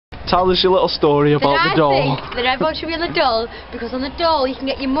Tell us your little story about the Dole. I think that everyone should be on the Dole, because on the Dole you can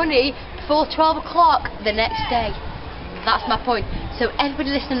get your money before 12 o'clock the next day. That's my point. So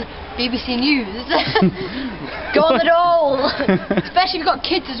everybody listen to BBC News. Go on the Dole. Especially if you've got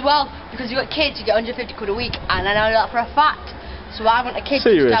kids as well, because if you've got kids you get 150 quid a week, and I know that for a fact. So I want a kid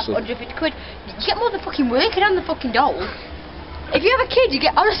to have 150 quid. You get more than fucking working on the fucking Dole. If you have a kid, you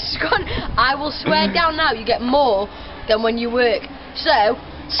get, honest to God, I will swear down now, you get more than when you work. So,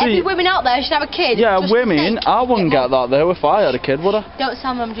 every women out there should have a kid. Yeah, women, I wouldn't get that though if I had a kid, would I? Don't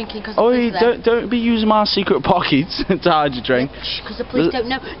tell me I'm drinking because the police are there. Don't be using my secret pockets to hide your drink. Because the police don't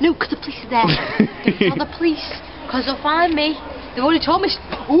know. No, because the police are there. Don't tell the police, because they'll find me. They've already told me.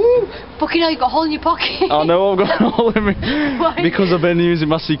 Ooh, fucking hell, you've got a hole in your pocket. I know I've got a hole in me. Because I've been using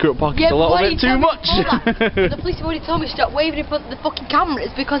my secret pockets a little bit too much. The police have already told me to stop waving in front of the fucking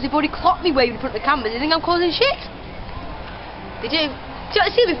cameras because they've already clocked me waving in front of the cameras. They think I'm causing shit. They do. See what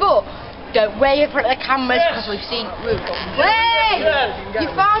I said before? Don't wave in front of the cameras because we've seen. Wait!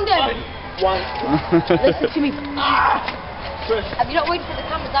 You found him! Listen to me. Have you not waited for the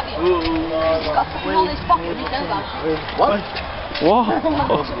cameras, have you? He's got a fucking hole in his pocket, you know that. What?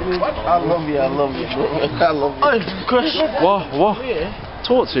 I love you, I love you. I love you. Hey, Chris. What?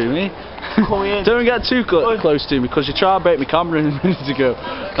 Talk to me. Don't get too close to me because you tried to break my camera a minute ago.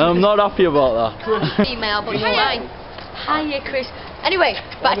 I'm not happy about that. Email, but fine. Hiya, Chris. Anyway,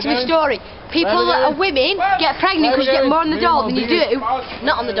 back to my story. People that are women get pregnant because you get more on the Dole than you do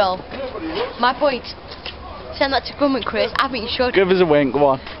not on the Dole. My point. Send that to government, Chris. I think you should. Give us a wink, go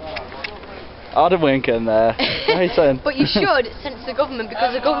on. Add a wink in there. But you should send it to the government,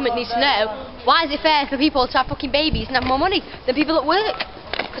 because the government needs to know, why is it fair for people to have fucking babies and have more money than people that work?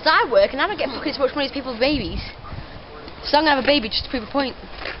 Because I work and I don't get fucking as much money as people's babies. So I'm going to have a baby just to prove a point.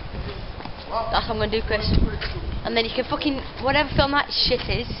 That's what I'm going to do, Chris. And then you can fucking, whatever film that shit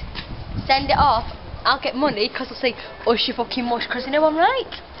is, send it off. I'll get money because they'll say, "Ush your fucking mush," because they know I'm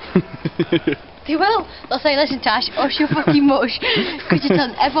right. They will. They'll say, "Listen, Tash, ush your fucking mush," because you're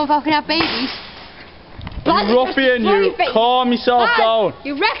telling everyone fucking have babies. You ruffian, you! Calm yourself down.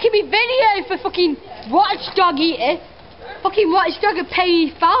 You're wrecking me video for fucking watchdog eater. Fucking watchdog are paying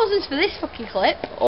thousands for this fucking clip.